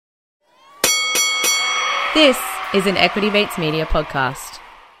This is an Equity Mates Media podcast.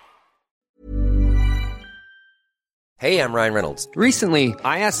 Hey, I'm Ryan Reynolds. Recently,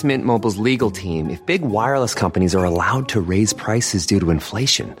 I asked Mint Mobile's legal team if big wireless companies are allowed to raise prices due to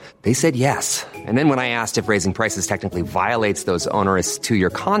inflation. They said yes. And then when I asked if raising prices technically violates those onerous two-year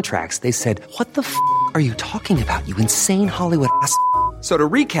contracts, they said, "What the f*** are you talking about, you insane Hollywood ass?" So to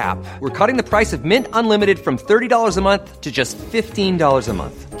recap, we're cutting the price of Mint Unlimited from $30 a month to just $15 a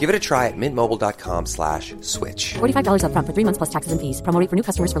month. Give it a try at mintmobile.com/switch. $45 up front for 3 months plus taxes and fees. Promo rate for new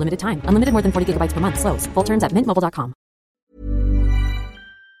customers for limited time. Unlimited more than 40 gigabytes per month. Slows full terms at mintmobile.com.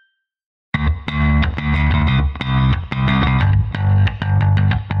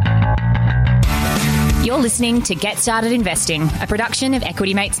 You're listening to Get Started Investing, a production of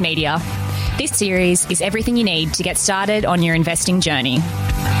Equity Mates Media. This series is everything you need to get started on your investing journey.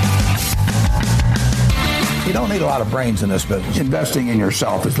 You don't need a lot of brains in this business. Investing in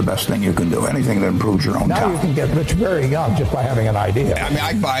yourself is the best thing you can do. Anything that improves your own Now time. You can get rich very young just by having an idea. I mean,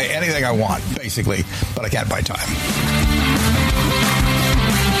 I can buy anything I want, basically, but I can't buy time.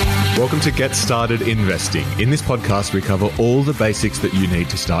 Welcome to Get Started Investing. In this podcast, we cover all the basics that you need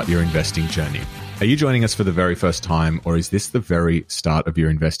to start your investing journey. Are you joining us for the very first time, or is this the very start of your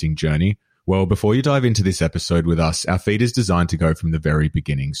investing journey? Well, before you dive into this episode with us, our feed is designed to go from the very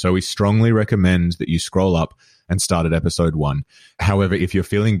beginning. So we strongly recommend that you scroll up and start at episode 1. However, if you're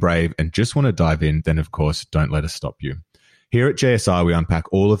feeling brave and just want to dive in, then of course, don't let us stop you. Here at JSR, we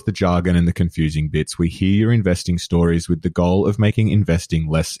unpack all of the jargon and the confusing bits. We hear your investing stories with the goal of making investing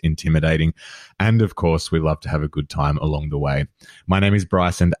less intimidating. And of course, we love to have a good time along the way. My name is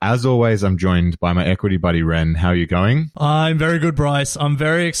Bryce, and as always, I'm joined by my equity buddy, Ren. How are you going? I'm very good, Bryce. I'm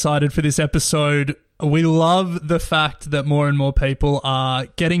very excited for this episode. We love the fact that more and more people are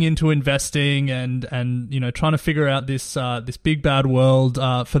getting into investing and you know, trying to figure out this big bad world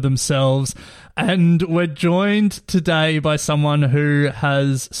for themselves. And we're joined today by someone who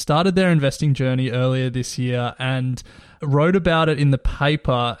has started their investing journey earlier this year and wrote about it in the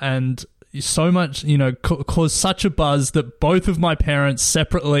paper, and so much, you know, caused such a buzz that both of my parents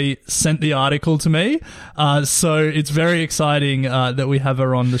separately sent the article to me. So it's very exciting that we have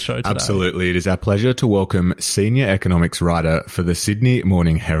her on the show today. Absolutely. It is our pleasure to welcome senior economics writer for the Sydney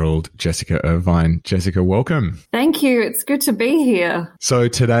Morning Herald, Jessica Irvine. Jessica, welcome. Thank you. It's good to be here. So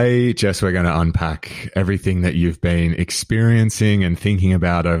today, Jess, we're going to unpack everything that you've been experiencing and thinking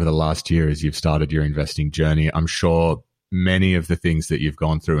about over the last year as you've started your investing journey. I'm sure many of the things that you've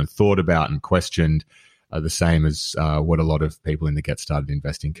gone through and thought about and questioned are the same as what a lot of people in the Get Started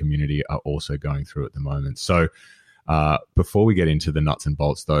Investing community are also going through at the moment. So before we get into the nuts and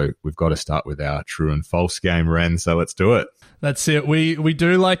bolts, though, we've got to start with our true and false game, Ren. So let's do it. That's it. We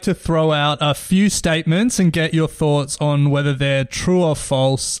do like to throw out a few statements and get your thoughts on whether they're true or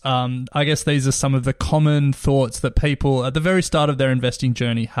false. I guess these are some of the common thoughts that people at the very start of their investing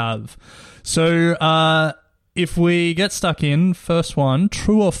journey have. So if we get stuck in, first one,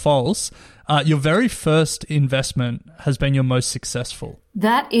 true or false, your very first investment has been your most successful.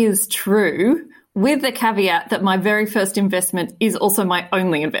 That is true, with the caveat that my very first investment is also my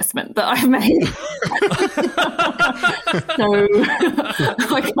only investment that I've made. So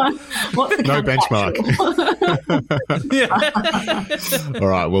I can't, what's the no benchmark. All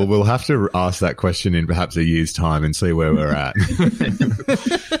right. Well, we'll have to ask that question in perhaps a year's time and see where we're at.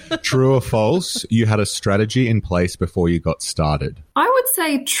 True or false? You had a strategy in place before you got started. I would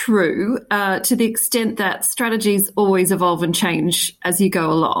say true, to the extent that strategies always evolve and change as you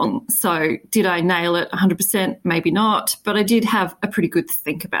go along. So did I nail it 100%? Maybe not, but I did have a pretty good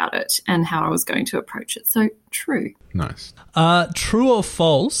think about it and how I was going to approach it. So true. Nice. True or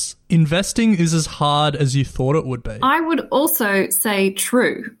false? Investing is as hard as you thought it would be. I would also say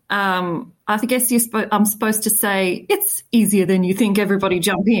true. I guess I'm supposed to say it's easier than you think. Everybody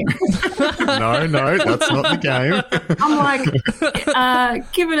jump in. No, that's not the game. I'm like,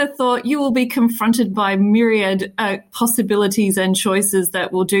 give it a thought. You will be confronted by myriad possibilities and choices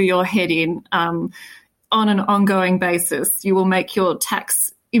that will do your head in on an ongoing basis. You will make your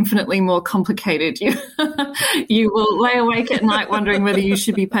tax infinitely more complicated. You will lay awake at night wondering whether you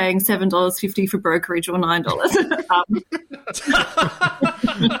should be paying $7.50 for brokerage or $9.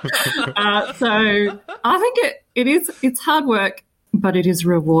 So I think it's hard work, but it is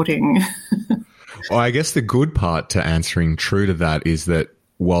rewarding. Well, I guess the good part to answering true to that is that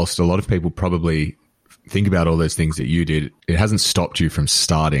whilst a lot of people probably think about all those things that you did, it hasn't stopped you from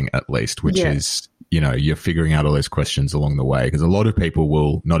starting, at least, which is, you're figuring out all those questions along the way, because a lot of people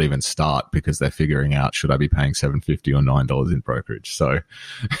will not even start because they're figuring out, should I be paying $7.50 or $9 in brokerage? So,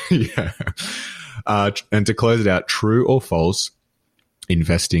 yeah. And to close it out, true or false,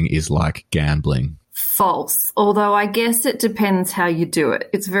 investing is like gambling? false, although I guess it depends how you do it.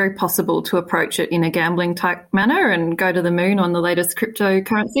 It's very possible to approach it in a gambling type manner and go to the moon on the latest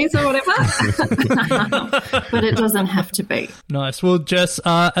cryptocurrencies or whatever, but it doesn't have to be. Nice. Well, Jess,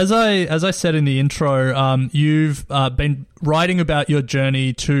 as I said in the intro, you've been writing about your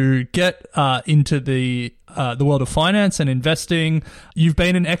journey to get into the world of finance and investing. You've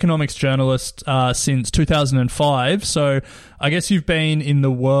been an economics journalist since 2005, so I guess you've been in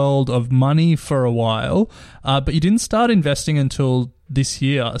the world of money for a while, but you didn't start investing until this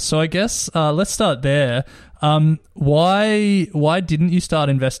year. So I guess let's start there. Why didn't you start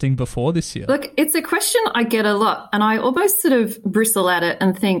investing before this year? Look, it's a question I get a lot, and I almost sort of bristle at it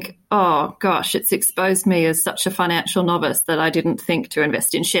and think, oh gosh, it's exposed me as such a financial novice that I didn't think to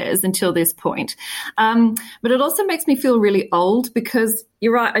invest in shares until this point. But it also makes me feel really old because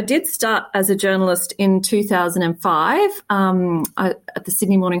you're right, I did start as a journalist in 2005 at the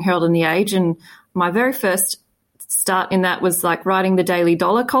Sydney Morning Herald and The Age, and my very first start in that was like writing the Daily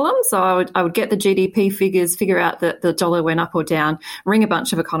Dollar column. So I would get the GDP figures, figure out that the dollar went up or down, ring a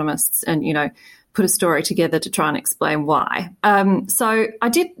bunch of economists and, put a story together to try and explain why. So I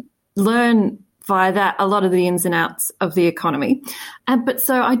did learn via that a lot of the ins and outs of the economy. But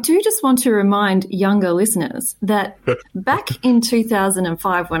so I do just want to remind younger listeners that back in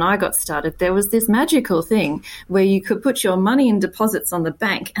 2005 when I got started, there was this magical thing where you could put your money in deposits on the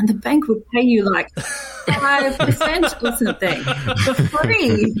bank and the bank would pay you like 5% or something for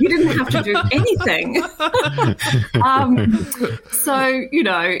free. You didn't have to do anything. So,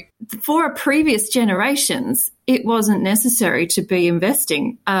 for previous generations, it wasn't necessary to be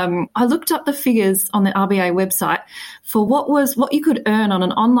investing. I looked up the figures on the RBA website for what you could earn on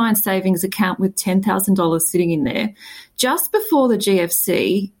an online savings account with $10,000 sitting in there. Just before the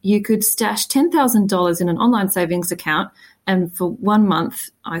GFC, you could stash $10,000 in an online savings account, and for 1 month,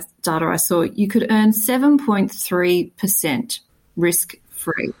 data I saw, you could earn 7.3%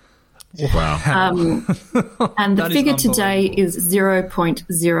 risk-free. Wow. And the figure today is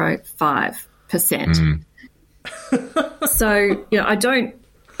 0.05%. So, I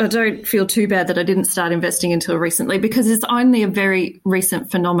don't feel too bad that I didn't start investing until recently, because it's only a very recent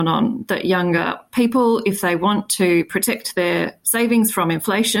phenomenon that younger people, if they want to protect their savings from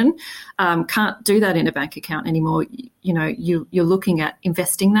inflation, can't do that in a bank account anymore. You're looking at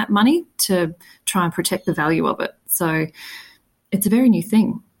investing that money to try and protect the value of it. So it's a very new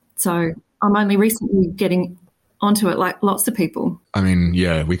thing. So I'm only recently getting onto it like lots of people. I mean,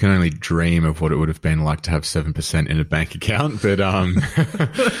 yeah, we can only dream of what it would have been like to have 7% in a bank account, but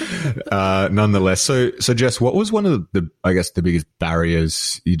nonetheless. So Jess, what was one of the biggest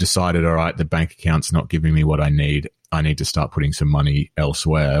barriers you decided, all right, the bank account's not giving me what I need to start putting some money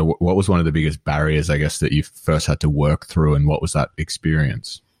elsewhere? What was one of the biggest barriers, I guess, that you first had to work through, and what was that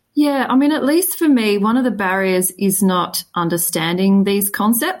experience? Yeah, I mean, at least for me, one of the barriers is not understanding these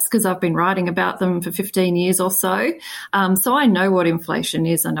concepts, because I've been writing about them for 15 years or so. So I know what inflation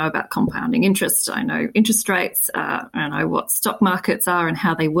is. I know about compounding interest. I know interest rates. I know what stock markets are and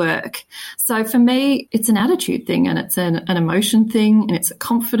how they work. So for me, it's an attitude thing, and it's an emotion thing, and it's a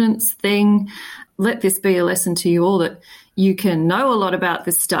confidence thing. Let this be a lesson to you all that you can know a lot about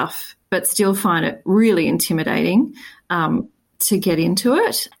this stuff, but still find it really intimidating to get into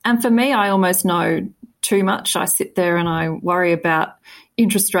it. And for me, I almost know too much. I sit there and I worry about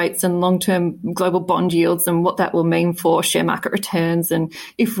interest rates and long-term global bond yields and what that will mean for share market returns, and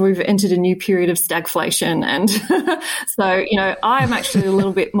if we've entered a new period of stagflation. And so, I'm actually a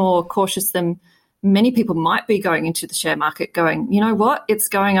little bit more cautious than many people might be going into the share market going, you know what, it's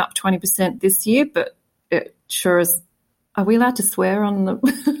going up 20% this year, but it sure is. Are we allowed to swear on the?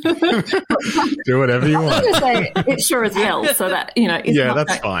 Do whatever you want. I'm going to say it sure as well, so that is yeah, not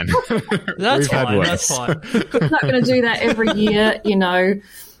that's fine. That's fine. That's fine. I'm not going to do that every year,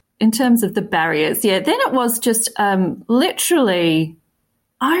 In terms of the barriers, yeah. Then it was just literally.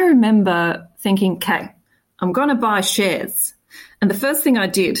 I remember thinking, "Okay, I'm going to buy shares," and the first thing I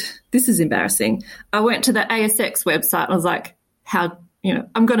did. This is embarrassing. I went to the ASX website and I was like, "How?"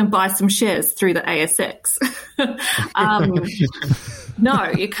 I'm going to buy some shares through the ASX. No,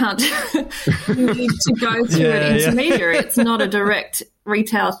 you can't. You need to go through an intermediary. It's not a direct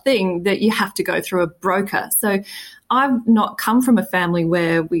retail thing that you have to go through a broker. So I've not come from a family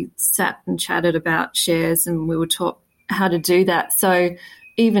where we sat and chatted about shares and we were taught how to do that. So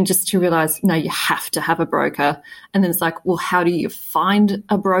even just to realize, no, you have to have a broker. And then it's like, well, how do you find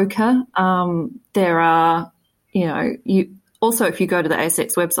a broker? There are, also, if you go to the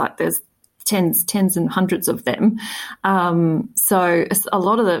ASX website, there's tens and hundreds of them. So a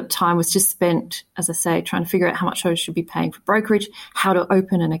lot of the time was just spent, as I say, trying to figure out how much I should be paying for brokerage, how to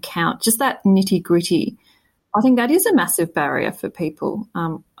open an account, just that nitty-gritty. I think that is a massive barrier for people.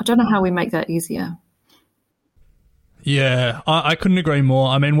 I don't know how we make that easier. Yeah, I couldn't agree more.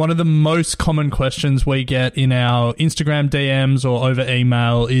 I mean, one of the most common questions we get in our Instagram DMs or over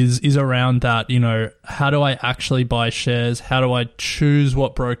email is around that, you know, how do I actually buy shares? How do I choose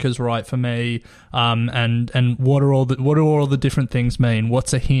what broker's right for me? And what do all the different things mean?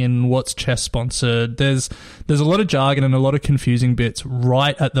 What's a HIN? What's CHESS sponsored? There's a lot of jargon and a lot of confusing bits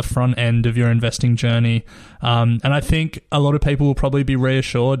right at the front end of your investing journey. And I think a lot of people will probably be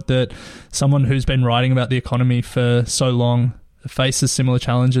reassured that someone who's been writing about the economy for so long faces similar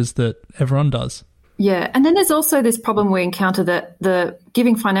challenges that everyone does. Yeah, and then there's also this problem we encounter that the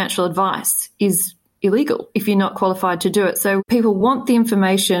giving financial advice is illegal if you're not qualified to do it. So people want the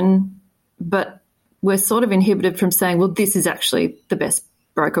information, but we're sort of inhibited from saying, well, this is actually the best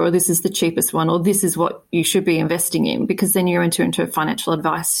broker, or this is the cheapest one, or this is what you should be investing in, because then you're into financial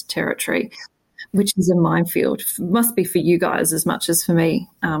advice territory, which is a minefield. It must be for you guys as much as for me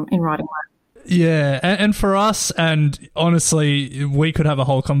in writing my. Yeah, and for us, and honestly, we could have a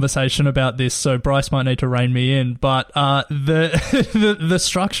whole conversation about this, so Bryce might need to rein me in, but the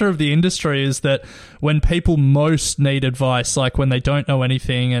structure of the industry is that when people most need advice, like when they don't know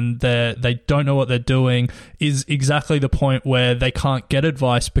anything and they don't know what they're doing, is exactly the point where they can't get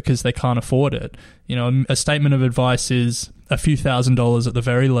advice because they can't afford it. You know, a statement of advice is a few $1,000s at the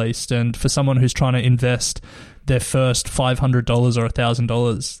very least, and for someone who's trying to invest their first $500 or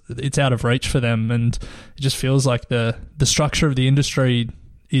 $1,000, it's out of reach for them, and it just feels like the structure of the industry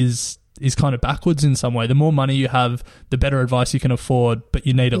is kind of backwards in some way. The more money you have, the better advice you can afford, but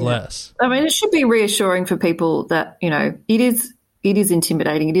you need it less. I mean, it should be reassuring for people that, you know, it is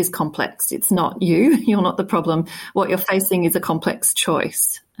intimidating, it is complex. It's not you. You're not the problem. What you're facing is a complex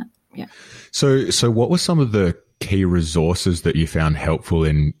choice. Yeah. So what were some of the key resources that you found helpful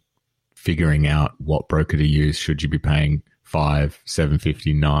in figuring out what broker to use? Should you be paying $5,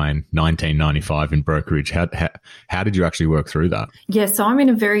 $7.50, $9, $19.95 in brokerage? How did you actually work through that? Yeah, so I'm in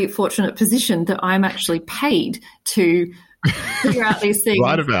a very fortunate position that I'm actually paid to figure out these things.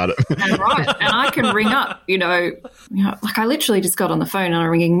 Right about it. And I can ring up, you know, like I literally just got on the phone and I'm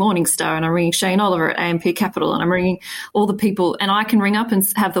ringing Morningstar and I'm ringing Shane Oliver at AMP Capital and I'm ringing all the people, and I can ring up and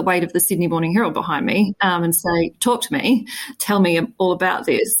have the weight of the Sydney Morning Herald behind me and say, talk to me, tell me all about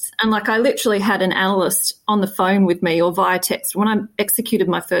this. And like I literally had an analyst on the phone with me or via text when I executed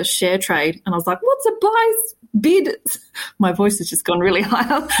my first share trade, and I was like, what's a buy bid? My voice has just gone really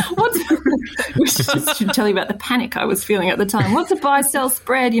high. Which just should tell you about the panic I was feeling at the time. What's a buy sell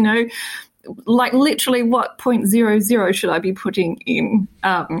spread? You know, like literally what 0.00 should I be putting in?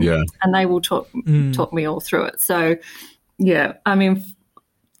 And they will talk me all through it. So yeah, I mean,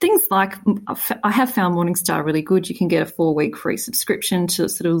 things like I have found Morningstar really good. You can get a 4-week free subscription to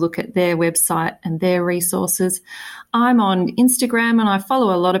sort of look at their website and their resources. I'm on Instagram and I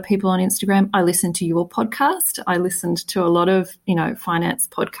follow a lot of people on Instagram. I listen to your podcast. I listened to a lot of, you know, finance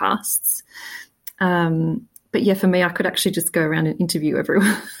podcasts. But yeah, for me, I could actually just go around and interview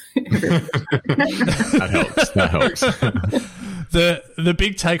everyone. That helps. The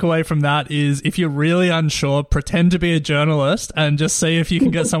big takeaway from that is if you're really unsure, pretend to be a journalist and just see if you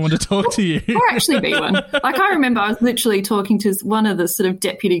can get someone to talk to you. Or actually be one. Like I remember I was literally talking to one of the sort of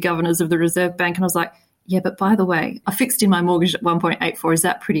deputy governors of the Reserve Bank and I was like, yeah, but by the way, I fixed in my mortgage at 1.84. Is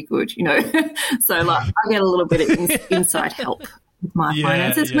that pretty good? You know, so like I get a little bit of inside help with my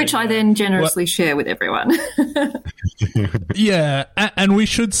finances, which I then generously share with everyone. Yeah, and we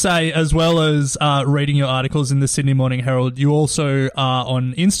should say, as well as reading your articles in the Sydney Morning Herald, you also are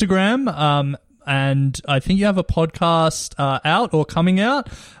on Instagram, and I think you have a podcast out or coming out.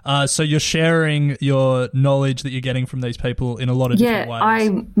 So you're sharing your knowledge that you're getting from these people in a lot of different ways.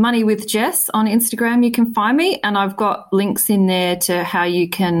 I'm Money with Jess on Instagram. You can find me, and I've got links in there to how you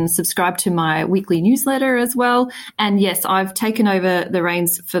can subscribe to my weekly newsletter as well. And yes, I've taken over the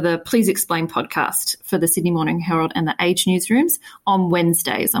reins for the Please Explain podcast for the Sydney Morning Herald and the Age newsrooms on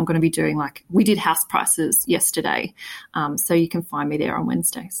Wednesdays. I'm going to be doing we did house prices yesterday. So you can find me there on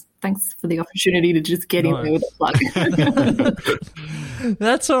Wednesdays. Thanks for the opportunity to just get in there with a plug.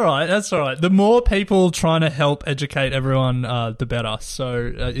 That's all right. The more people trying to help educate everyone, the better.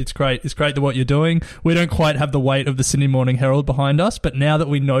 So it's great. It's great that what you're doing. We don't quite have the weight of the Sydney Morning Herald behind us, but now that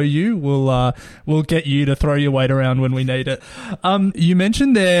we know you, we'll get you to throw your weight around when we need it. You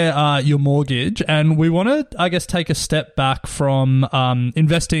mentioned there your mortgage, and we want to, I guess, take a step back from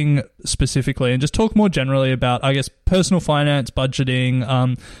investing specifically and just talk more generally about, I guess, personal finance,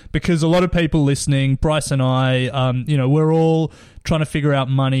 budgeting, because a lot of people listening, Bryce and I, we're all trying to figure out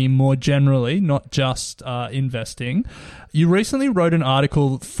money more generally, not just investing. You recently wrote an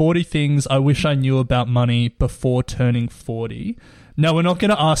article, 40 Things I Wish I Knew About Money Before Turning 40. Now, we're not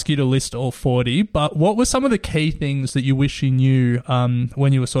going to ask you to list all 40, but what were some of the key things that you wish you knew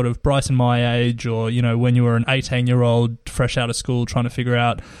when you were sort of Bryce and my age, or, when you were an 18-year-old fresh out of school trying to figure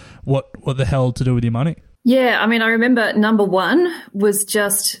out what the hell to do with your money? Yeah, I remember number one was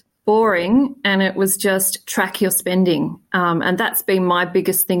just boring, and it was just track your spending. And that's been my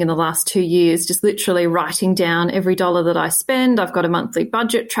biggest thing in the last 2 years, just literally writing down every dollar that I spend. I've got a monthly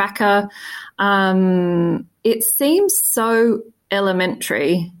budget tracker. It seems so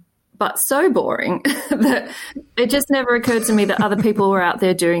elementary, but so boring that it just never occurred to me that other people were out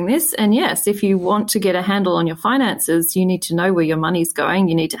there doing this. And yes, if you want to get a handle on your finances, you need to know where your money's going.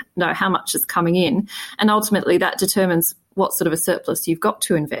 You need to know how much is coming in. And ultimately that determines what sort of a surplus you've got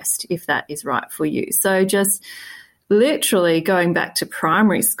to invest, if that is right for you. So just literally going back to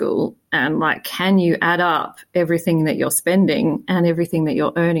primary school and can you add up everything that you're spending and everything that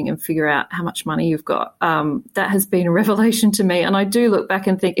you're earning and figure out how much money you've got? That has been a revelation to me. And I do look back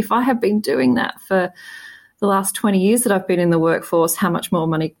and think, if I have been doing that for the last 20 years that I've been in the workforce, how much more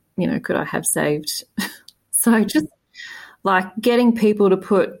money, could I have saved? So just getting people to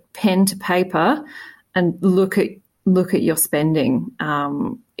put pen to paper and look at your spending.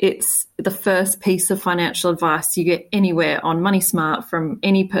 It's the first piece of financial advice you get anywhere on Money Smart from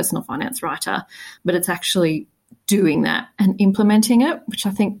any personal finance writer, but it's actually doing that and implementing it, which I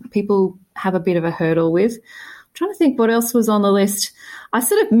think people have a bit of a hurdle with. I'm trying to think what else was on the list. I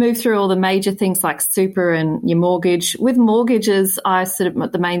sort of moved through all the major things like super and your mortgage. With mortgages,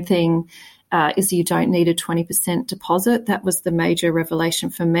 the main thing is you don't need a 20% deposit. That was the major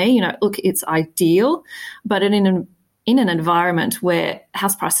revelation for me. Look, it's ideal, but in an environment where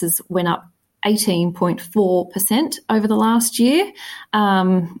house prices went up 18.4% over the last year,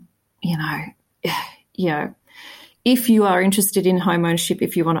 if you are interested in home ownership,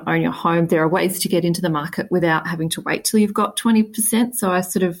 if you want to own your home, there are ways to get into the market without having to wait till you've got 20%. So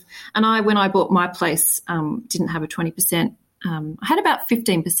when I bought my place, didn't have a 20%. I had about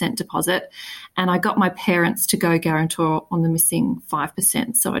 15% deposit, and I got my parents to go guarantor on the missing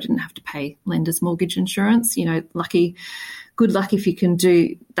 5%, so I didn't have to pay lender's mortgage insurance. Good luck if you can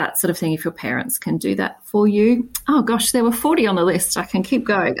do that sort of thing, if your parents can do that for you. Oh, gosh, there were 40 on the list. I can keep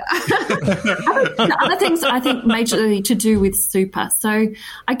going. The other things I think majorly to do with super. So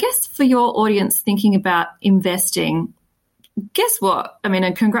I guess for your audience thinking about investing, guess what?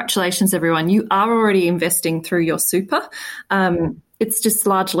 And congratulations, everyone. You are already investing through your super. It's just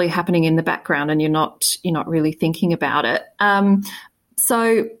largely happening in the background and you're not really thinking about it.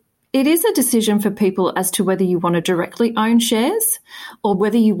 So it is a decision for people as to whether you want to directly own shares or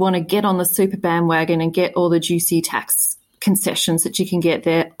whether you want to get on the super bandwagon and get all the juicy tax concessions that you can get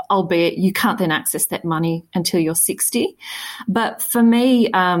there, albeit you can't then access that money until you're 60. But for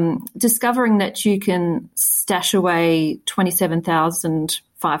me, discovering that you can stash away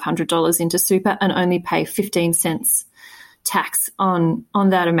 $27,500 into super and only pay 15 cents tax on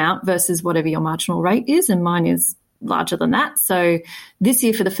that amount versus whatever your marginal rate is, and mine is larger than that. So this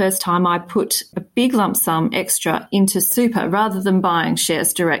year, for the first time, I put a big lump sum extra into super rather than buying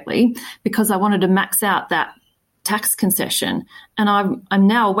shares directly because I wanted to max out that tax concession, and I'm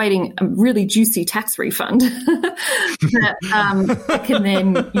now awaiting a really juicy tax refund that I can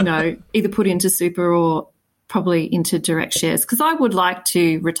then either put into super or probably into direct shares, because I would like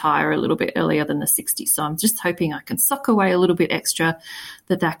to retire a little bit earlier than the 60. So I'm just hoping I can sock away a little bit extra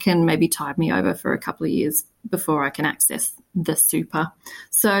that can maybe tide me over for a couple of years before I can access the super.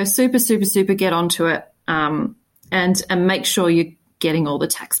 So super, get onto it, and make sure you're getting all the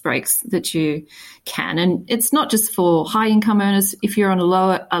tax breaks that you can. And it's not just for high income earners. If you're on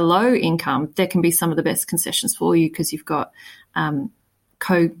a low income, there can be some of the best concessions for you because you've got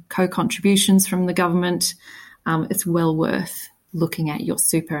co-contributions from the government. It's well worth looking at your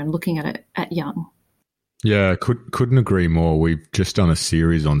super and looking at it at young. Yeah, couldn't agree more. We've just done a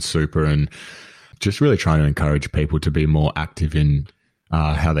series on super and just really trying to encourage people to be more active in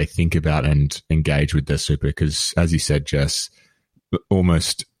how they think about and engage with their super, because as you said, Jess,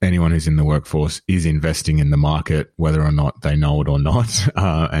 almost anyone who's in the workforce is investing in the market, whether or not they know it or not.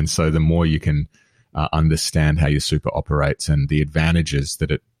 And so the more you can understand how your super operates and the advantages that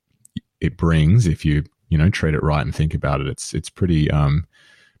it brings, if you treat it right and think about it, it's pretty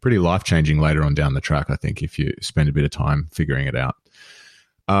life-changing later on down the track, I think, if you spend a bit of time figuring it out.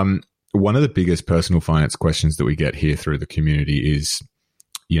 One of the biggest personal finance questions that we get here through the community is,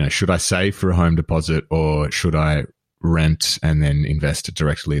 should I save for a home deposit or should I rent and then invest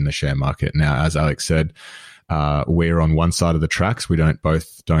directly in the share market. Now, as Alex said, we're on one side of the tracks. We don't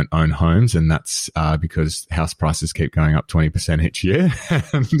own homes, and that's because house prices keep going up 20% each year,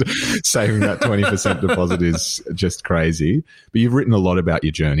 and saving that 20% deposit is just crazy. But you've written a lot about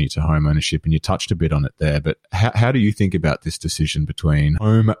your journey to home ownership, and you touched a bit on it there. But how do you think about this decision between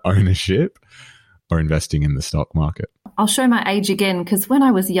home ownership or investing in the stock market? I'll show my age again, because when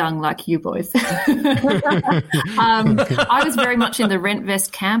I was young, like you boys, I was very much in the rent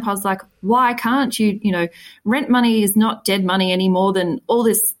vest camp. I was like, why can't you, rent money is not dead money any more than all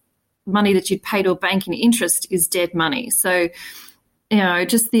this money that you'd pay to a bank in interest is dead money. So,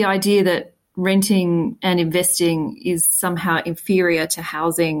 just the idea that renting and investing is somehow inferior to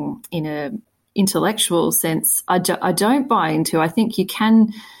housing in an intellectual sense, I don't buy into. I think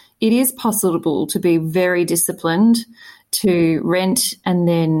it is possible to be very disciplined, to rent and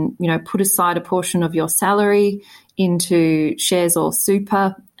then, put aside a portion of your salary into shares or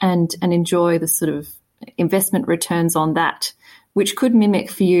super and enjoy the sort of investment returns on that, which could mimic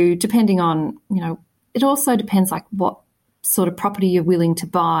for you depending on, it also depends like what sort of property you're willing to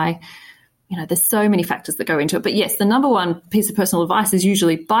buy. There's so many factors that go into it. But yes, the number one piece of personal advice is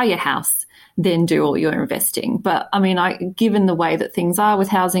usually buy your house, then do all your investing. But I mean, given the way that things are with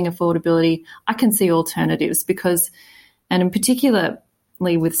housing affordability, I can see alternatives and in particularly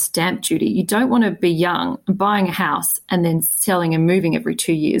with stamp duty, you don't want to be young and buying a house and then selling and moving every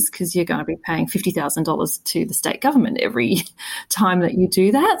 2 years, because you're going to be paying $50,000 to the state government every time that you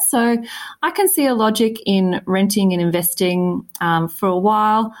do that. So I can see a logic in renting and investing for a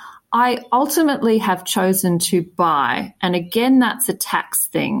while. I ultimately have chosen to buy, and again, that's a tax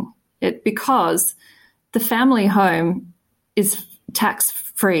thing. Because the family home is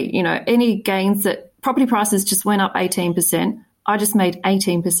tax-free. Any gains that property prices just went up 18%, I just made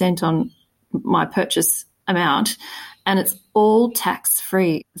 18% on my purchase amount, and it's all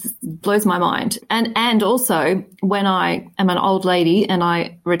tax-free. It blows my mind. And also, when I am an old lady and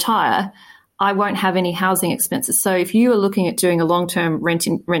I retire, I won't have any housing expenses. So if you are looking at doing a long-term rent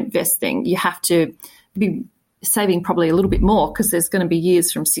vest thing, you have to be saving probably a little bit more, because there's going to be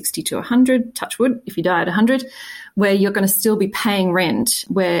years from 60 to 100, touch wood, if you die at 100, where you're going to still be paying rent,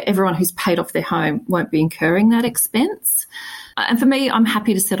 where everyone who's paid off their home won't be incurring that expense. And for me, I'm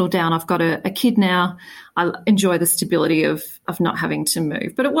happy to settle down. I've got a kid now. I enjoy the stability of not having to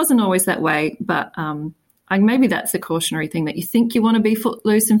move. But it wasn't always that way. But maybe that's a cautionary thing, that you think you want to be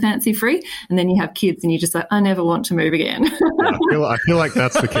footloose and fancy free, and then you have kids and you're just like, I never want to move again. I feel like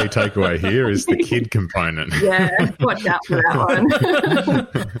that's the key takeaway here, is the kid component. Yeah, watch out for that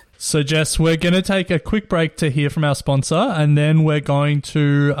one. So, Jess, we're going to take a quick break to hear from our sponsor, and then we're going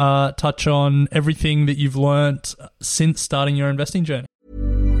to touch on everything that you've learnt since starting your investing journey.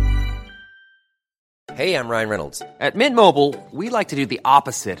 Hey, I'm Ryan Reynolds. At Mint Mobile, we like to do the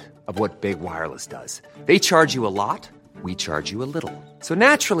opposite of what Big Wireless does. They charge you a lot, we charge you a little. So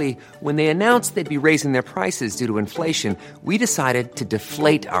naturally, when they announced they'd be raising their prices due to inflation, we decided to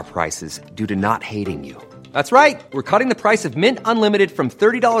deflate our prices due to not hating you. That's right. We're cutting the price of Mint Unlimited from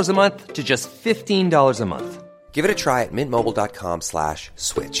 $30 a month to just $15 a month. Give it a try at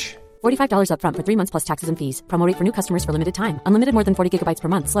mintmobile.com/switch. $45 up front for 3 months plus taxes and fees. Promo rate for new customers for limited time. Unlimited more than 40 gigabytes per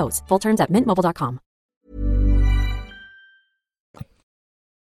month. Slows full terms at mintmobile.com.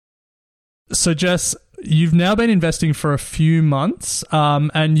 So, Jess, you've now been investing for a few months,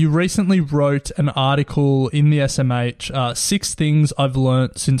 and you recently wrote an article in the SMH, 6 Things I've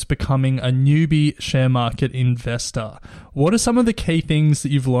Learnt Since Becoming a Newbie Share Market Investor. What are some of the key things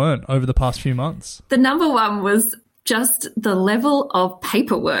that you've learnt over the past few months? The number one was just the level of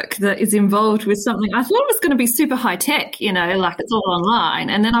paperwork that is involved with something. I thought it was going to be super high tech, like it's all online.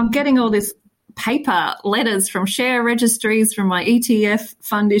 And then I'm getting all this paper letters from share registries, from my ETF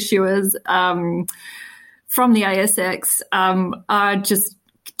fund issuers, from the ASX.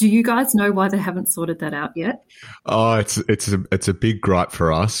 Do you guys know why they haven't sorted that out yet? Oh, it's a big gripe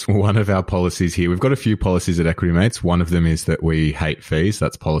for us. One of our policies here, we've got a few policies at Equity Mates. One of them is that we hate fees.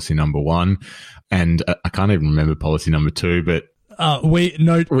 That's policy number 1. And I can't even remember policy number 2, but we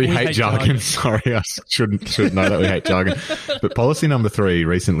hate jargon. Sorry, I should know that we hate jargon. But policy number 3,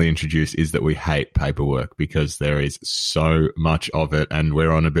 recently introduced, is that we hate paperwork, because there is so much of it, and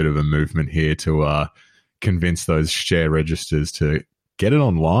we're on a bit of a movement here to convince those share registers to get it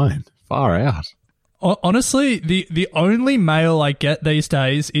online. Far out. Honestly, the only mail I get these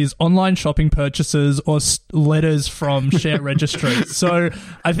days is online shopping purchases or letters from share registries. So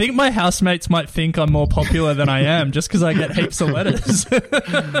I think my housemates might think I'm more popular than I am just because I get heaps of letters.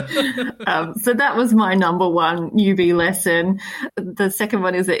 So that was my number one newbie lesson. The second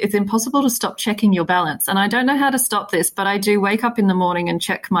one is that it's impossible to stop checking your balance. And I don't know how to stop this, but I do wake up in the morning and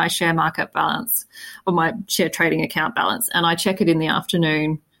check my share market balance or my share trading account balance, and I check it in the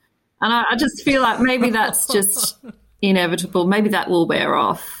afternoon. And I just feel like maybe that's just inevitable. Maybe that will wear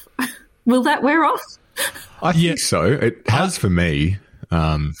off. Will that wear off? I think so. It has for me,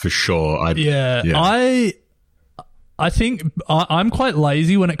 for sure. I think I'm quite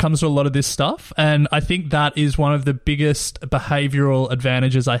lazy when it comes to a lot of this stuff, and I think that is one of the biggest behavioral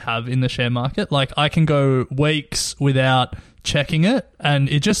advantages I have in the share market. Like, I can go weeks without checking it, and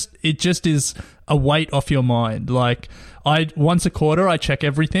it just is a weight off your mind. Like, once a quarter, I check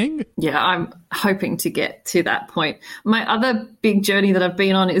everything. Yeah, I'm hoping to get to that point. My other big journey that I've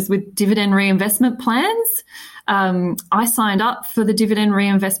been on is with dividend reinvestment plans. I signed up for the dividend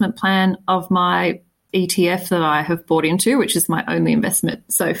reinvestment plan of my ETF that I have bought into, which is my only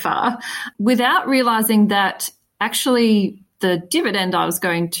investment so far, without realizing that actually the dividend I was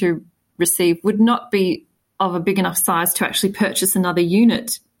going to receive would not be of a big enough size to actually purchase another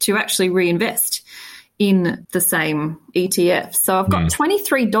unit to actually reinvest in the same ETF. So I've got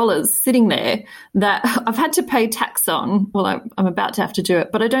 $23 sitting there that I've had to pay tax on. Well, I'm about to have to do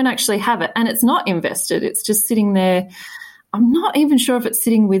it, but I don't actually have it. And it's not invested. It's just sitting there. I'm not even sure if it's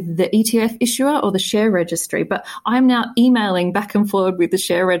sitting with the ETF issuer or the share registry, but I'm now emailing back and forward with the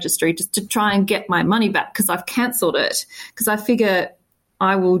share registry just to try and get my money back because I've cancelled it, because I figure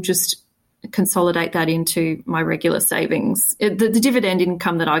I will just consolidate that into my regular savings. The dividend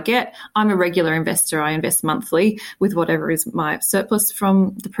income that I get, I'm a regular investor. I invest monthly with whatever is my surplus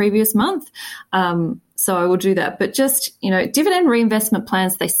from the previous month. So I will do that. But just, dividend reinvestment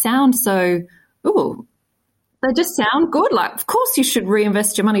plans, they sound so, they just sound good. Like, of course you should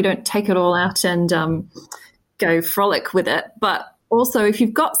reinvest your money. Don't take it all out and go frolic with it. But also, if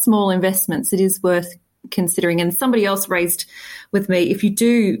you've got small investments, it is worth considering. And somebody else raised with me, if you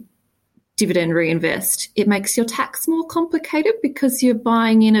do dividend reinvest, it makes your tax more complicated because you're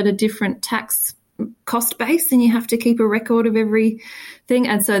buying in at a different tax cost base and you have to keep a record of everything.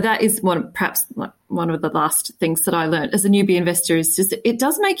 And so that is one of the last things that I learned as a newbie investor is just it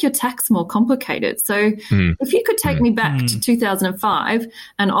does make your tax more complicated. So if you could take me back to 2005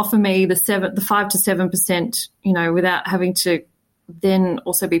 and offer me the 5 to 7%, without having to then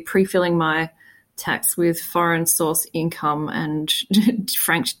also be pre-filling my tax with foreign source income and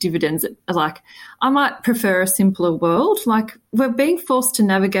franked dividends, like, I might prefer a simpler world. Like, we're being forced to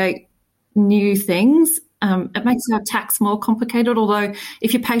navigate new things. It makes our tax more complicated, although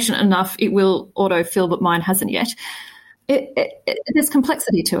if you're patient enough, it will autofill, but mine hasn't yet. There's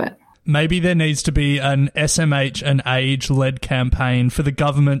complexity to it. Maybe there needs to be an SMH and age-led campaign for the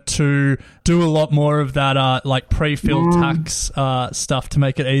government to do a lot more of that pre-filled tax stuff to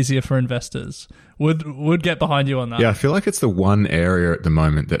make it easier for investors. Would get behind you on that. Yeah, I feel like it's the one area at the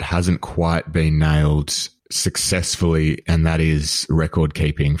moment that hasn't quite been nailed successfully, and that is record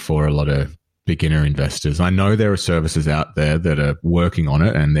keeping for a lot of beginner investors. I know there are services out there that are working on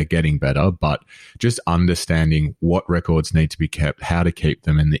it and they're getting better, but just understanding what records need to be kept, how to keep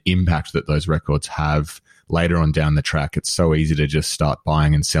them, and the impact that those records have later on down the track. It's so easy to just start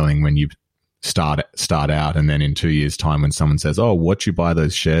buying and selling when you start out, and then in 2 years' time when someone says, oh, what you buy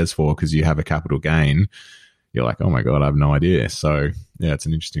those shares for because you have a capital gain, you're like, oh my God, I have no idea. So yeah, it's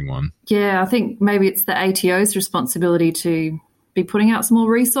an interesting one. Yeah, I think maybe it's the ATO's responsibility to be putting out some more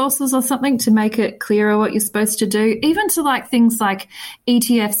resources or something to make it clearer what you're supposed to do, even to things like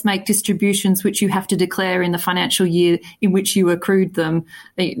ETFs make distributions which you have to declare in the financial year in which you accrued them,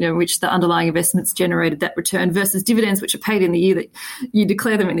 which the underlying investments generated that return, versus dividends which are paid in the year that you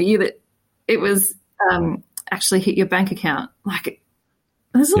declare them in the year that it was actually hit your bank account. Like,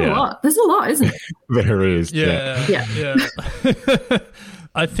 there's a lot. There's a lot, isn't it? There is. Yeah.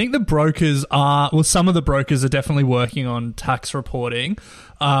 I think the brokers some of the brokers are definitely working on tax reporting.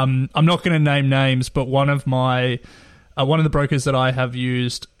 I'm not going to name names, but one of the brokers that I have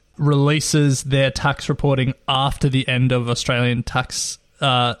used releases their tax reporting after the end of Australian tax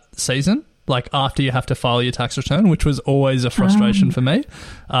season, like after you have to file your tax return, which was always a frustration for me.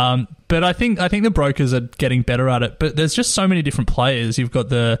 But I think the brokers are getting better at it. But there's just so many different players. You've got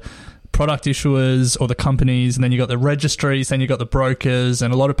the product issuers or the companies, and then you've got the registries, then you've got the brokers,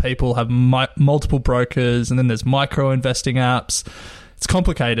 and a lot of people have multiple brokers, and then there's micro investing apps. It's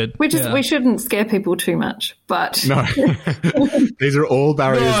complicated. We shouldn't scare people too much, but no, these are all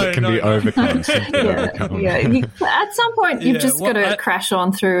barriers that can be overcome. At some point, you've just got to crash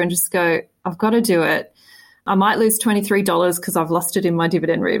on through and just go, I've got to do it. I might lose $23 because I've lost it in my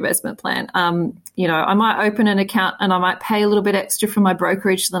dividend reinvestment plan. I might open an account and I might pay a little bit extra for my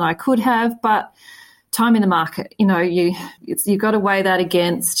brokerage than I could have, but time in the market, you've got to weigh that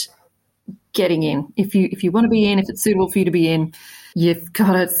against getting in. If you want to be in, if it's suitable for you to be in, you've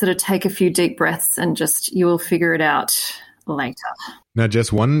got to sort of take a few deep breaths and you will figure it out later. Now,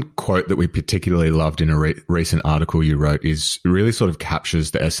 Jess, one quote that we particularly loved in a recent article you wrote really sort of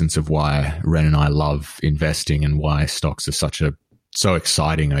captures the essence of why Ren and I love investing and why stocks are so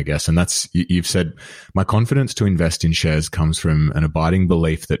exciting, I guess. And that's, you've said, my confidence to invest in shares comes from an abiding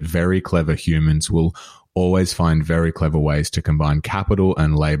belief that very clever humans will always find very clever ways to combine capital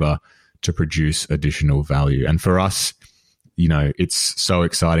and labor to produce additional value. And for us, it's so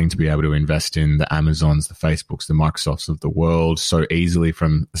exciting to be able to invest in the Amazons, the Facebooks, the Microsofts of the world so easily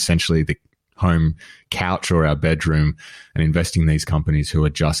from essentially the home couch or our bedroom, and investing in these companies who are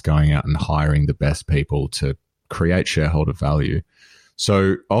just going out and hiring the best people to create shareholder value.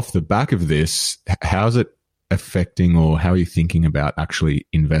 So off the back of this, how's it affecting, or how are you thinking about actually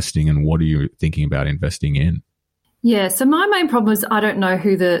investing, and what are you thinking about investing in? Yeah, so my main problem is I don't know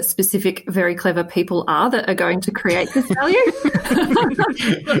who the specific very clever people are that are going to create this value. So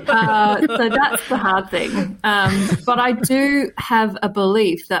that's the hard thing. But I do have a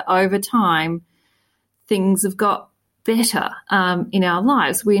belief that over time things have got better in our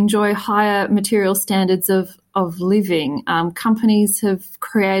lives. We enjoy higher material standards of living. Companies have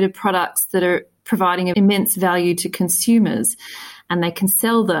created products that are providing immense value to consumers, and they can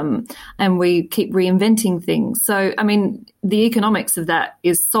sell them, and we keep reinventing things. So, the economics of that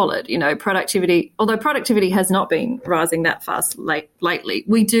is solid. Productivity, although productivity has not been rising that fast lately,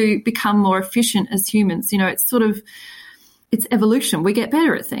 we do become more efficient as humans. It's evolution. We get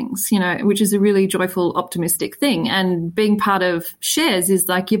better at things, which is a really joyful, optimistic thing. And being part of shares is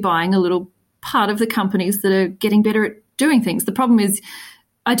like you're buying a little part of the companies that are getting better at doing things. The problem is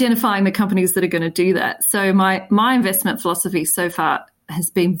identifying the companies that are going to do that. So my investment philosophy so far has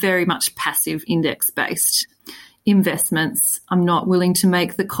been very much passive index-based investments. I'm not willing to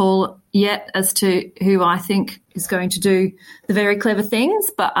make the call yet as to who I think is going to do the very clever things,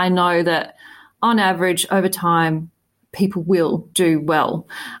 but I know that on average over time people will do well.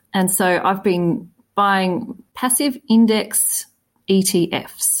 And so I've been buying passive index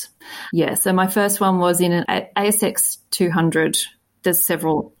ETFs. Yeah, so my first one was in an ASX 200. There's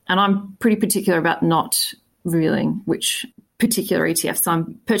several, and I'm pretty particular about not revealing which particular ETFs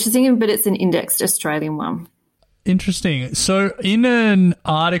I'm purchasing in, but it's an indexed Australian one. Interesting. So in an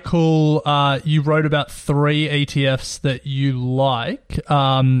article, you wrote about 3 ETFs that you like,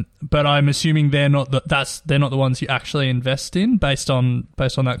 but I'm assuming they're not the ones you actually invest in based on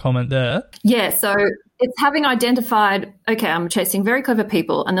that comment there. Yeah. So it's having identified, okay, I'm chasing very clever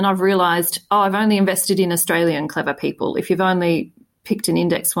people, and then I've realised, I've only invested in Australian clever people. If you've only picked an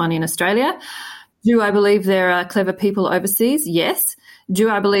index one in Australia, do I believe there are clever people overseas? Yes. Do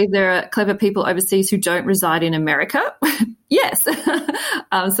I believe there are clever people overseas who don't reside in America? Yes.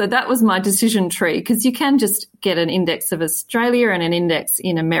 So that was my decision tree, because you can just get an index of Australia and an index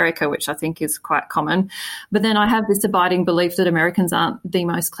in America, which I think is quite common. But then I have this abiding belief that Americans aren't the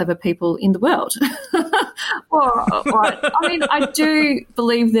most clever people in the world. I do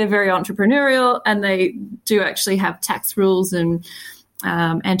believe they're very entrepreneurial, and they do actually have tax rules and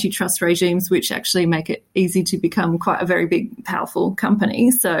antitrust regimes which actually make it easy to become quite a very big, powerful company.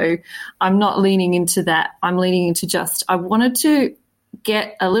 So I'm not leaning into that. I'm leaning into I wanted to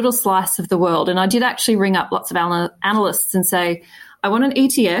get a little slice of the world. And I did actually ring up lots of analysts and say, I want an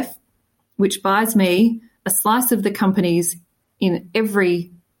ETF which buys me a slice of the companies in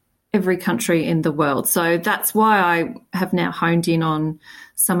every country in the world. So that's why I have now honed in on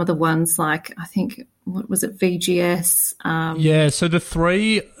some of the ones like, I think, what was it, VGS? So the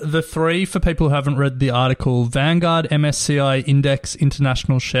three for people who haven't read the article: Vanguard MSCI Index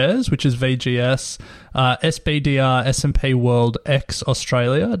International Shares, which is VGS, SPDR S&P World X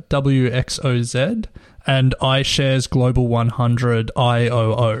Australia, WXOZ, and iShares Global 100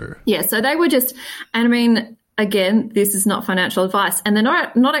 IOO. Yeah, so they were just, and again, this is not financial advice, and they're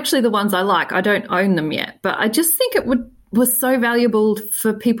not actually the ones I like. I don't own them yet, but I just think it was so valuable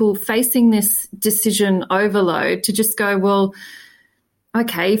for people facing this decision overload to just go, well,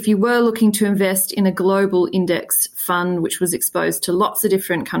 okay, if you were looking to invest in a global index fund which was exposed to lots of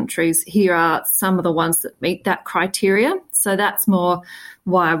different countries, here are some of the ones that meet that criteria. So that's more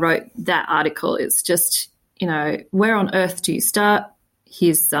why I wrote that article. It's just, where on earth do you start?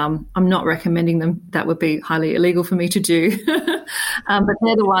 I'm not recommending them. That would be highly illegal for me to do. But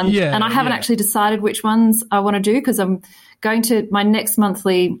they're the ones. And I haven't actually decided which ones I want to do, because I'm going to, my next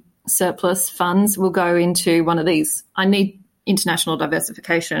monthly surplus funds will go into one of these. I need international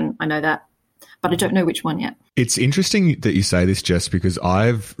diversification. I know that, but I don't know which one yet. It's interesting that you say this, Jess, because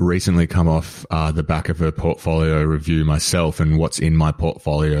I've recently come off the back of a portfolio review myself and what's in my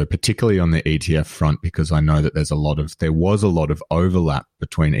portfolio, particularly on the ETF front, because I know that there was a lot of overlap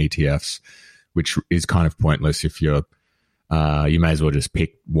between ETFs, which is kind of pointless if you may as well just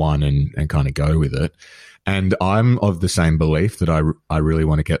pick one and kind of go with it. And I'm of the same belief that I really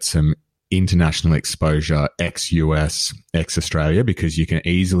want to get some international exposure, ex-US, ex-Australia, because you can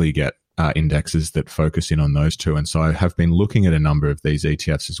easily get indexes that focus in on those two. And so I have been looking at a number of these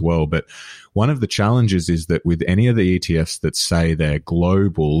ETFs as well. But one of the challenges is that with any of the ETFs that say they're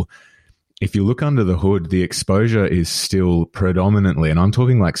global, if you look under the hood, the exposure is still predominantly, and I'm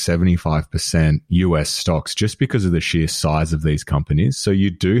talking like 75% US stocks, just because of the sheer size of these companies. So you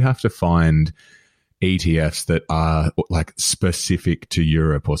do have to find ETFs that are like specific to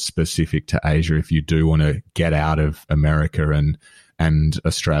Europe or specific to Asia if you do want to get out of America and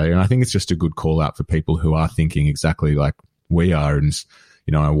Australia. And I think it's just a good call out for people who are thinking exactly like we are. And,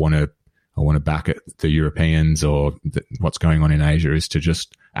 you know, I want to back it, the Europeans or what's going on in Asia, is to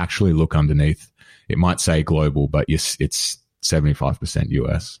just actually look underneath. It might say global, but yes, it's 75%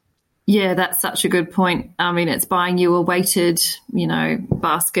 US. Yeah, that's such a good point. I mean, it's buying you a weighted,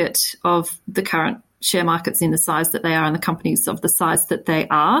 basket of the current share markets in the size that they are and the companies of the size that they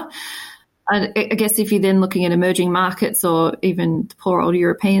are. I guess if you're then looking at emerging markets or even the poor old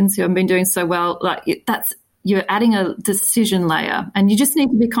Europeans who haven't been doing so well, you're adding a decision layer, and you just need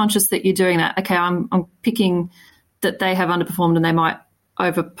to be conscious that you're doing that. Okay, I'm picking that they have underperformed and they might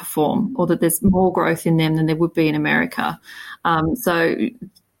overperform, or that there's more growth in them than there would be in America. So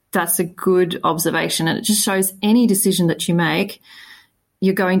that's a good observation, and it just shows any decision that you make,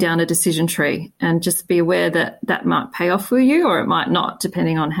 you're going down a decision tree, and just be aware that that might pay off for you or it might not,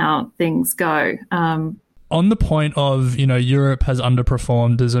 depending on how things go. On the point of, Europe has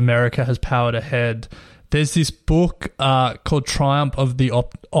underperformed as America has powered ahead, there's this book called Triumph of the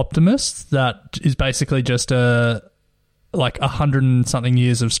Optimist that is basically just 100 and something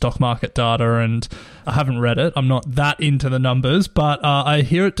years of stock market data, and I haven't read it. I'm not that into the numbers, but I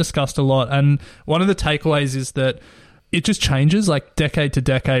hear it discussed a lot. And one of the takeaways is that it just changes like decade to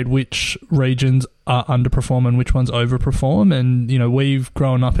decade which regions are underperform and which ones overperform. And, we've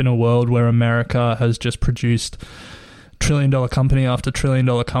grown up in a world where America has just produced trillion-dollar company after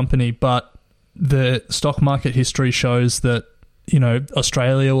trillion-dollar company, but the stock market history shows that,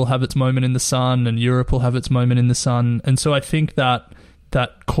 Australia will have its moment in the sun and Europe will have its moment in the sun. And so I think that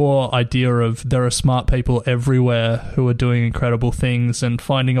core idea of there are smart people everywhere who are doing incredible things, and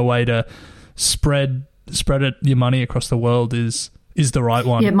finding a way to spread your money across the world is the right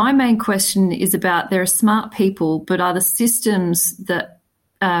one. Yeah, my main question is about, there are smart people, but are the systems that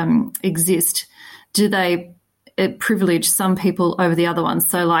exist, do they privilege some people over the other ones?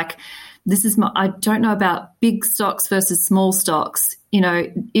 So I don't know about big stocks versus small stocks.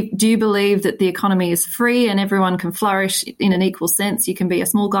 Do you believe that the economy is free and everyone can flourish in an equal sense? You can be a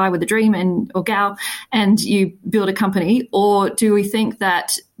small guy with a dream or gal and you build a company, or do we think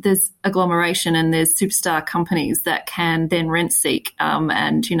that there's agglomeration and there's superstar companies that can then rent seek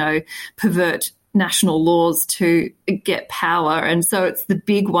and pervert national laws to get power? And so it's the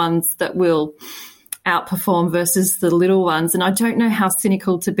big ones that will outperform versus the little ones. And I don't know how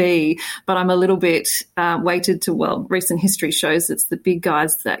cynical to be, but I'm a little bit weighted to, recent history shows it's the big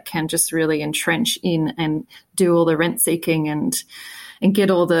guys that can just really entrench in and do all the rent seeking and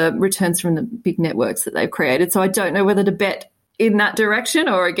get all the returns from the big networks that they've created. So I don't know whether to bet in that direction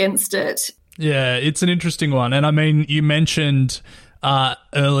or against it. Yeah, it's an interesting one. And I mean, you mentioned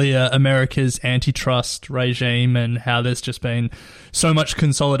earlier America's antitrust regime and how there's just been so much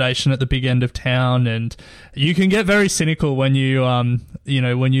consolidation at the big end of town, and you can get very cynical when you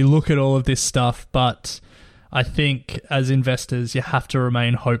when you look at all of this stuff. But I think as investors, you have to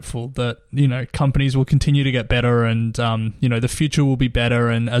remain hopeful that companies will continue to get better, and the future will be better,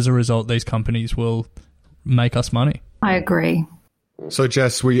 and as a result, these companies will make us money. I agree. So,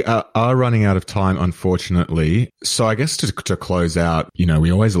 Jess, we are running out of time, unfortunately. So I guess to close out,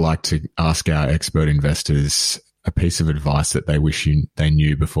 we always like to ask our expert investors a piece of advice that they wish they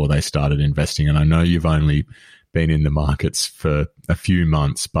knew before they started investing. And I know you've only been in the markets for a few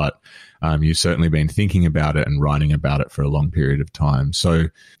months, but you've certainly been thinking about it and writing about it for a long period of time. So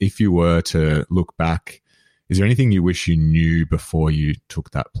if you were to look back, is there anything you wish you knew before you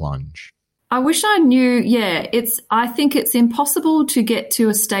took that plunge? I wish I knew. Yeah, I think it's impossible to get to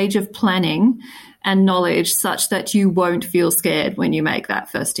a stage of planning and knowledge such that you won't feel scared when you make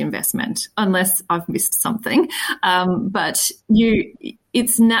that first investment, unless I've missed something. But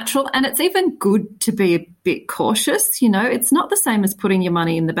it's natural, and it's even good to be a bit cautious. It's not the same as putting your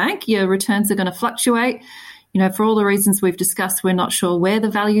money in the bank. Your returns are going to fluctuate. For all the reasons we've discussed, we're not sure where the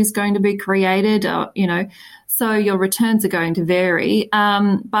value is going to be created, so your returns are going to vary.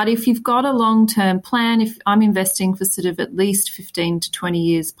 But if you've got a long-term plan, if I'm investing for sort of at least 15 to 20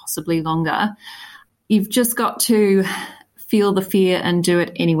 years, possibly longer, you've just got to feel the fear and do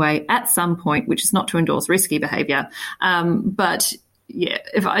it anyway at some point, which is not to endorse risky behaviour. But, yeah,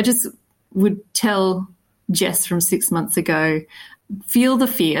 if I just would tell Jess from 6 months ago, feel the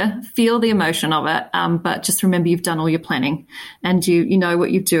fear, feel the emotion of it, but just remember you've done all your planning and you know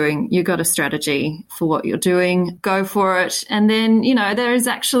what you're doing. You've got a strategy for what you're doing. Go for it. And then,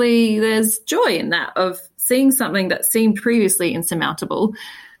 there's joy in that of seeing something that seemed previously insurmountable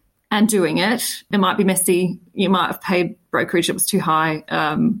and doing it. It might be messy. You might have paid brokerage that was too high,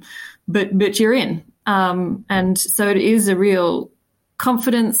 but you're in. And so it is a real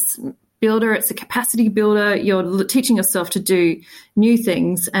confidence builder. It's a capacity builder. You're teaching yourself to do new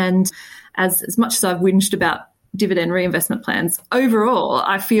things. And as much as I've whinged about dividend reinvestment plans, overall,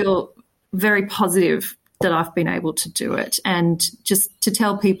 I feel very positive that I've been able to do it. And just to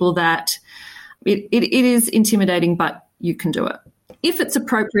tell people that it is intimidating, but you can do it if it's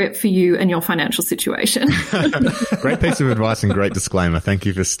appropriate for you and your financial situation. Great piece of advice and great disclaimer. Thank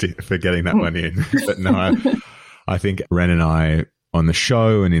you for getting that one in. But no, I think Ren and I on the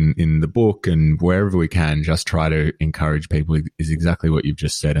show and in the book and wherever we can just try to encourage people is exactly what you've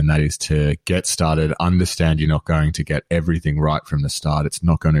just said, and that is to get started, understand you're not going to get everything right from the start. It's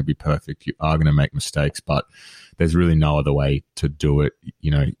not going to be perfect. You are going to make mistakes, but there's really no other way to do it.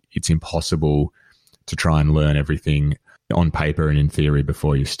 It's impossible to try and learn everything on paper and in theory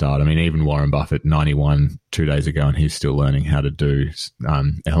before you start. I mean, even Warren Buffett, 91 2 days ago, and he's still learning how to do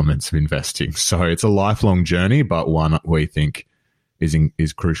elements of investing. So it's a lifelong journey, but one we think is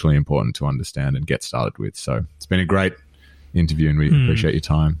crucially important to understand and get started with. So it's been a great interview and we appreciate your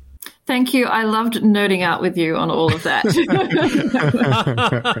time. Thank you. I loved nerding out with you on all of that.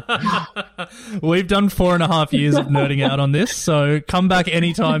 We've done 4.5 years of nerding out on this, so come back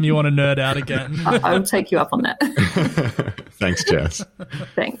anytime you want to nerd out again. I'll take you up on that. Thanks, Jess.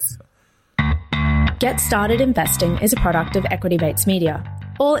 Thanks. Get Started Investing is a product of Equity Mates Media.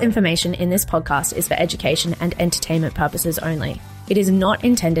 All information in this podcast is for education and entertainment purposes only. It is not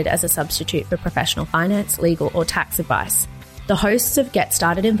intended as a substitute for professional finance, legal, or tax advice. The hosts of Get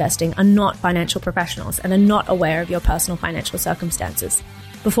Started Investing are not financial professionals and are not aware of your personal financial circumstances.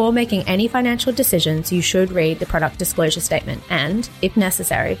 Before making any financial decisions, you should read the product disclosure statement and, if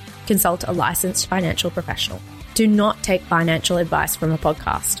necessary, consult a licensed financial professional. Do not take financial advice from a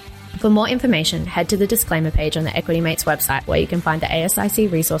podcast. For more information, head to the disclaimer page on the Equity Mates website, where you can find the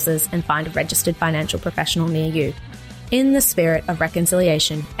ASIC resources and find a registered financial professional near you. In the spirit of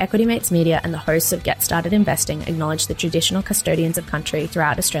reconciliation, Equity Mates Media and the hosts of Get Started Investing acknowledge the traditional custodians of country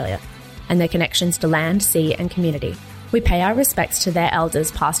throughout Australia and their connections to land, sea and community. We pay our respects to their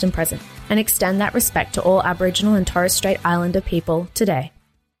elders past and present and extend that respect to all Aboriginal and Torres Strait Islander people today.